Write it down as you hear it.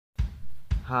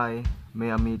हाय, मैं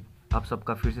अमित आप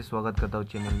सबका फिर से स्वागत करता हूँ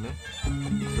चैनल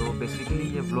में। तो बेसिकली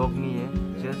ये व्लॉग नहीं है,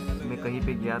 जस्ट मैं कहीं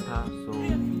पे गया था सो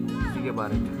इसी के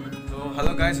बारे में। तो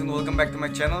hello guys and welcome back to my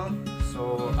channel. सो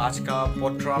आज का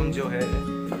पोट्राम जो है,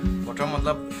 पोट्राम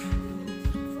मतलब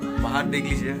बाहर देख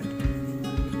लीजिए,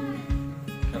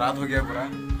 रात हो गया पूरा।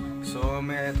 सो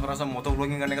मैं थोड़ा सा मोटो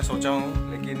व्लॉगिंग करने का सोचा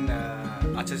हूँ, लेकिन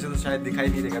अच्छे से तो शायद दिखाई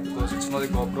नहीं देगा because it's not a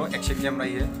GoPro, action camera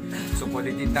ही है। सो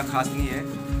क्वालिटी इतना खास नहीं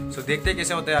है। सो देखते हैं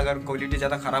कैसे होता है। अगर क्वालिटी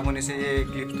ज़्यादा ख़राब होने से ये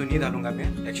क्लिप तो नहीं डालूंगा मैं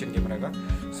एक्शन कैमरा का।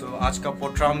 सो आज का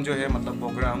पोट्राम जो है मतलब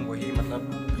प्रोग्राम वही, मतलब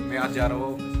मैं आज जा रहा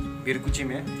हूँ बिरकुची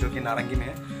में जो कि नारंगी में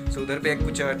है। सो उधर पे एक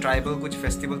कुछ ट्राइबल कुछ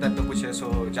फेस्टिवल टाइप का कुछ है।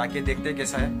 सो जाके देखते हैं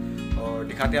कैसा है और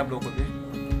दिखाते हैं आप लोगों को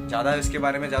भी। ज़्यादा इसके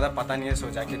बारे में ज़्यादा पता नहीं है,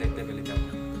 सो जाके देखते हैं पहले क्या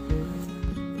होता है।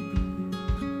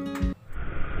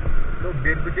 तो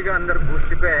बिरकुची के अंदर घुस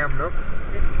चुके हैं हम लोग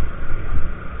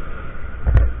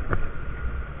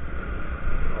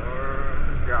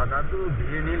और ज़्यादा तो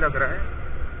भीड़ नहीं लग रहा है।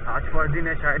 आज फर्स्ट दिन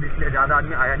है शायद, इसलिए ज़्यादा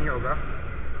आदमी आया नहीं होगा।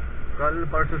 कल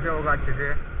परसों से होगा अच्छे से।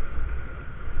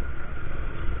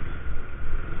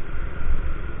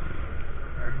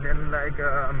 एंड देन लाइक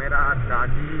मेरा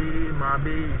दादी माँ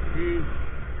भी इसी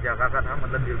जगह का था,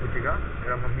 मतलब बिरकुची का,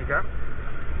 मेरा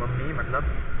मम्मी मतलब।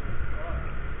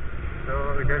 तो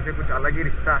इधर से कुछ अलग ही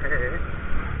रिश्ता है।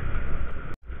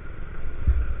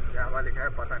 क्या हुआ लिखा है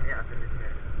पता नहीं आखिर इसमें।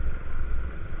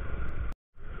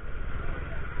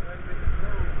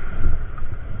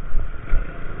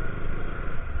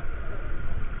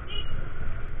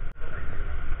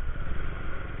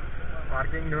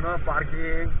 पार्किंग ढूंढो,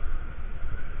 पार्किंग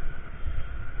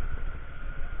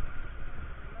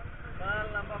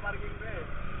लंबा पार्किंग पे।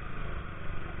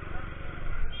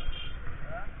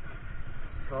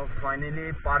 तो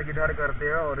फाइनली पार्क इधर करते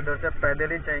हैं और इधर से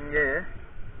पैदल ही जाएंगे।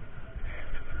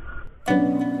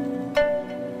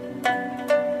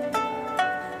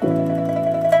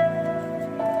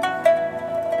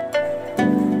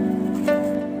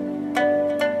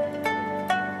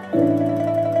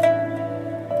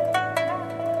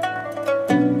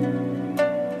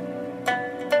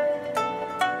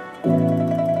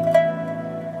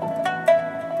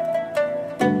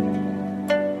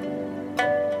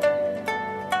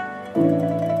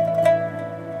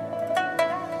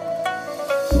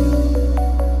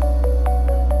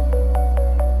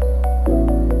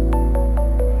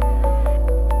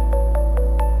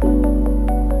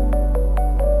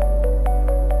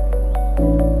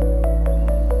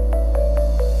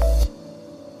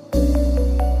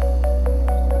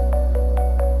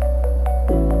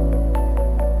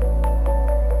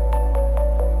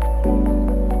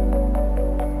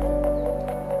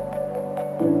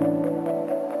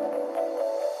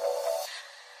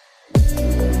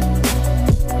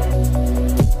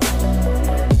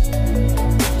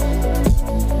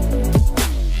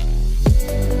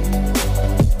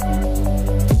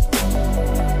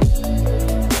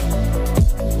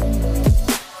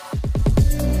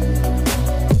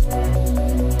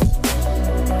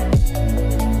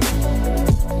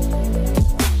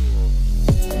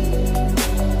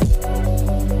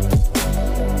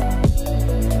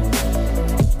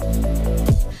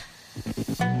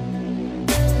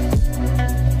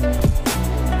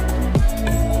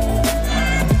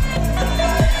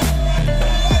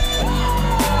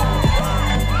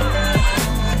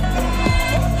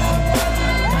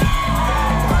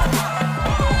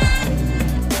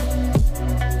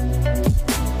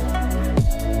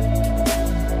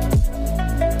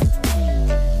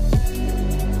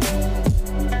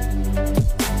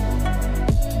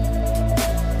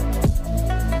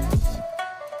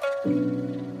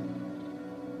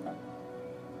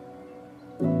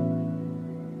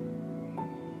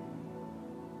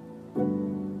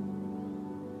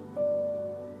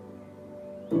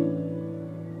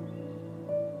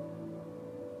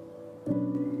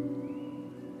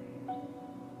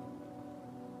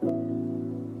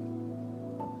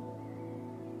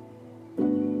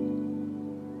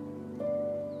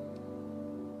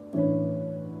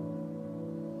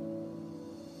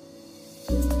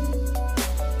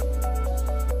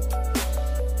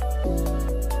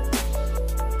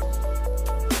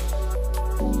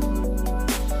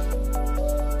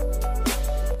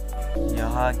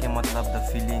 यहाँ के मतलब the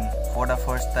feeling for the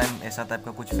first time ऐसा टाइप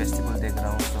का कुछ फेस्टिवल देख रहा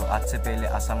हूँ। तो आज से पहले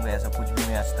असम में ऐसा कुछ भी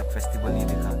मैं आज तक फेस्टिवल नहीं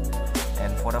देखा।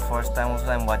 And for the first time also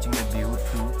I am watching the view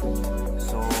to.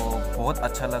 सो बहुत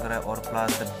अच्छा लग रहा है और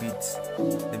plus the beats,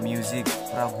 the music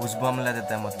पूरा घुसबम ला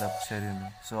देता है मतलब शरीर में।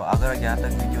 सो अगर यहाँ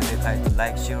तक वीडियो देखा है तो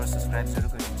लाइक शेयर और सब्सक्राइब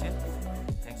जरूर कर दीजिए।